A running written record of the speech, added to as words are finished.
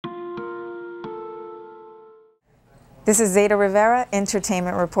This is Zeta Rivera,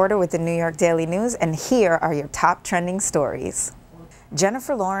 entertainment reporter with the New York Daily News, and here are your top trending stories.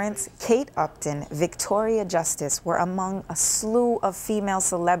 Jennifer Lawrence, Kate Upton, Victoria Justice were among a slew of female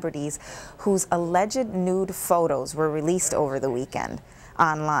celebrities whose alleged nude photos were released over the weekend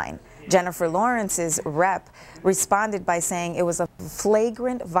online. Jennifer Lawrence's rep responded by saying it was a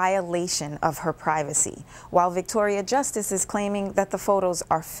flagrant violation of her privacy, while Victoria Justice is claiming that the photos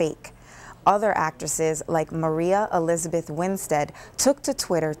are fake. Other actresses, like Maria Elizabeth Winstead, took to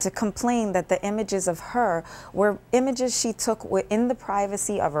Twitter to complain that the images of her were images she took in the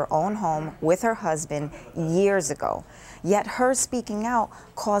privacy of her own home with her husband years ago. Yet her speaking out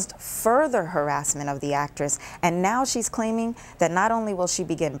caused further harassment of the actress, and now she's claiming that not only will she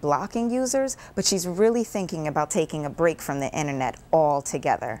begin blocking users, but she's really thinking about taking a break from the internet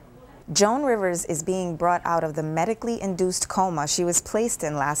altogether. Joan Rivers is being brought out of the medically induced coma she was placed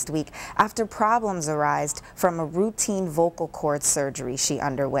in last week after problems arose from a routine vocal cord surgery she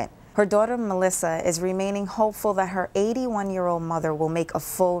underwent. Her daughter Melissa is remaining hopeful that her 81-year-old mother will make a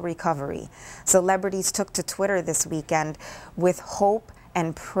full recovery. Celebrities took to Twitter this weekend with hope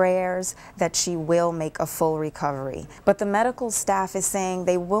and prayers that she will make a full recovery. But the medical staff is saying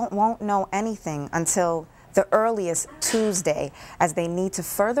they won't know anything until the earliest Tuesday, as they need to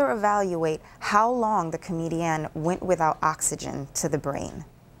further evaluate how long the comedian went without oxygen to the brain.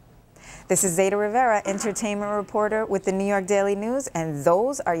 This is Zeta Rivera, entertainment reporter with the New York Daily News, and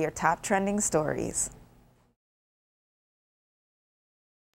those are your top trending stories.